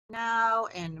now,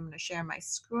 and I'm going to share my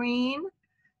screen.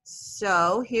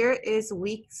 So here is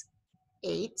week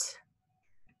 8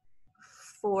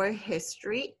 for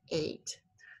History 8.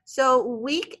 So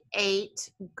week 8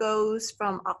 goes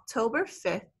from October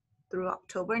 5th through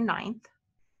October 9th.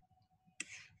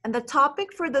 And the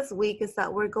topic for this week is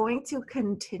that we're going to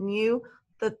continue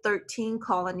the 13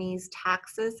 Colonies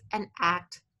Taxes and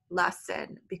Act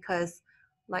lesson because,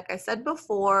 like I said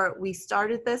before, we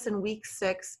started this in week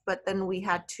 6, but then we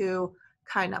had to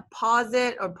kind of pause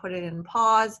it or put it in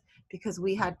pause because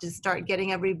we had to start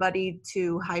getting everybody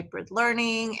to hybrid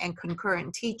learning and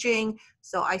concurrent teaching.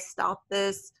 So I stopped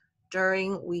this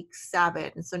during week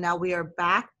 7. So now we are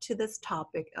back to this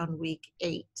topic on week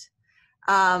 8.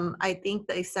 I think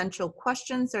the essential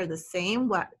questions are the same.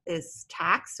 What is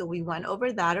tax? So we went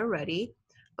over that already,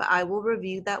 but I will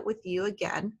review that with you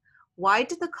again. Why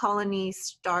did the colonies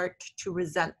start to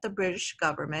resent the British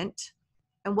government?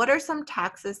 And what are some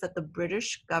taxes that the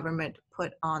British government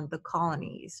put on the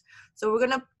colonies? So we're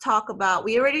going to talk about,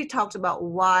 we already talked about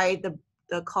why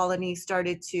the colonies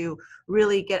started to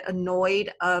really get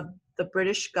annoyed of the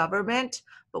British government,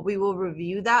 but we will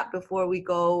review that before we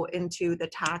go into the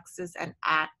taxes and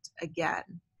act again,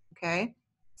 okay?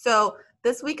 So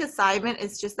this week assignment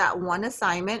is just that one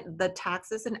assignment, the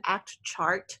taxes and act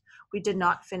chart. We did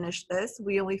not finish this.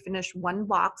 We only finished one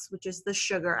box, which is the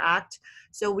Sugar Act.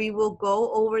 So we will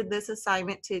go over this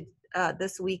assignment to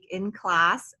this week in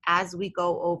class as we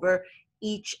go over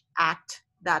each act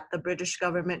that the British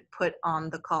government put on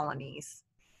the colonies,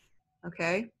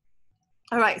 okay?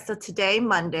 All right, so today,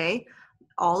 Monday,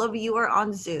 all of you are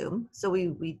on Zoom. So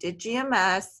we did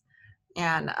GMS,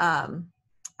 and I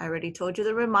already told you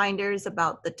the reminders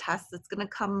about the test that's gonna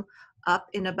come up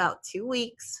in about 2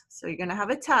 weeks. So you're gonna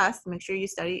have a test. Make sure you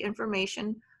study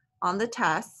information on the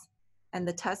test. And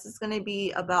the test is gonna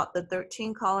be about the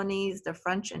 13 colonies, the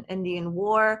French and Indian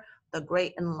War, the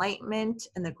Great Enlightenment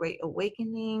and the Great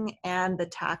Awakening, and the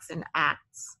tax and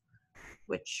acts,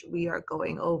 which we are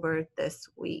going over this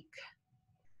week.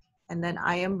 And then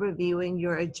I am reviewing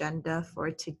your agenda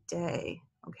for today,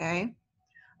 okay?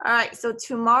 All right, so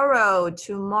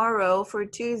tomorrow for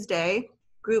Tuesday,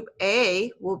 Group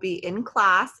A will be in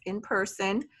class in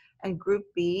person, and Group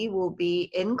B will be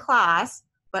in class,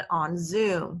 but on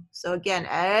Zoom. So again,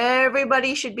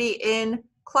 everybody should be in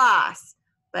class,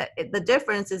 but the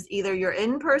difference is either you're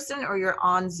in person or you're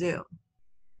on Zoom.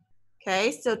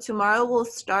 Okay, so tomorrow we'll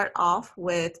start off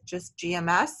with just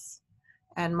GMS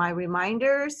and my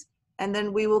reminders, and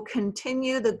then we will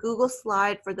continue the Google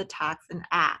slide for the tax and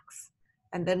acts.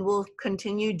 And then we'll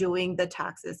continue doing the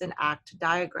taxes and act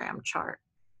diagram chart.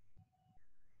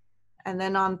 And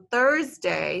then on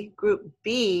Thursday, Group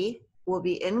B will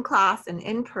be in class and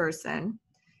in person.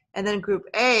 And then Group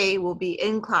A will be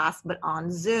in class but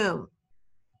on Zoom.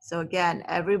 So again,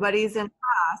 everybody's in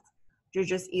class. You're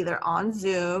just either on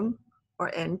Zoom or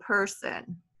in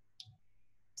person.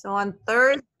 So on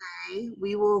Thursday,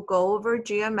 we will go over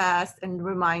GMS and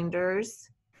reminders,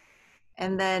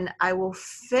 and then I will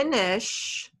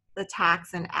finish the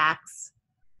tax and acts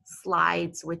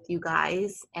slides with you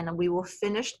guys, and we will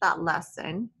finish that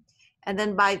lesson. And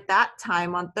then by that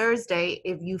time on Thursday,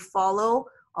 if you follow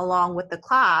along with the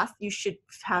class, you should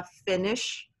have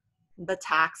finished the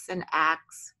tax and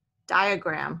acts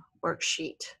diagram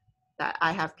worksheet that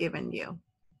I have given you.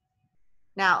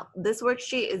 Now, this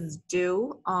worksheet is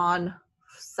due on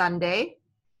Sunday,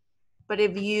 but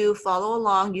if you follow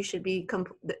along, it should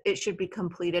be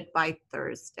completed by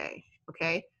Thursday,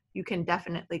 okay? You can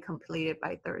definitely complete it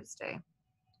by Thursday.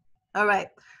 All right,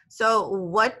 so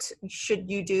what should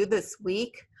you do this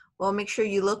week? Well, make sure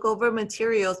you look over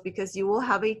materials because you will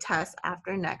have a test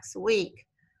after next week.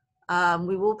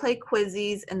 We will play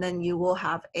quizzes and then you will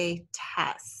have a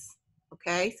test,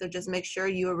 okay? So just make sure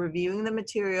you are reviewing the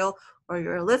material or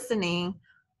you're listening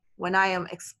when I am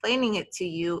explaining it to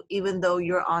you, even though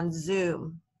you're on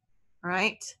Zoom, all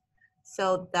right?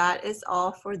 So that is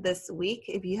all for this week.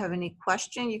 If you have any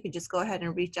question, you can just go ahead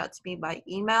and reach out to me by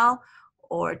email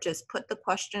or just put the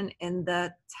question in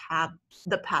the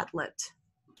Padlet.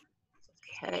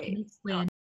 Okay.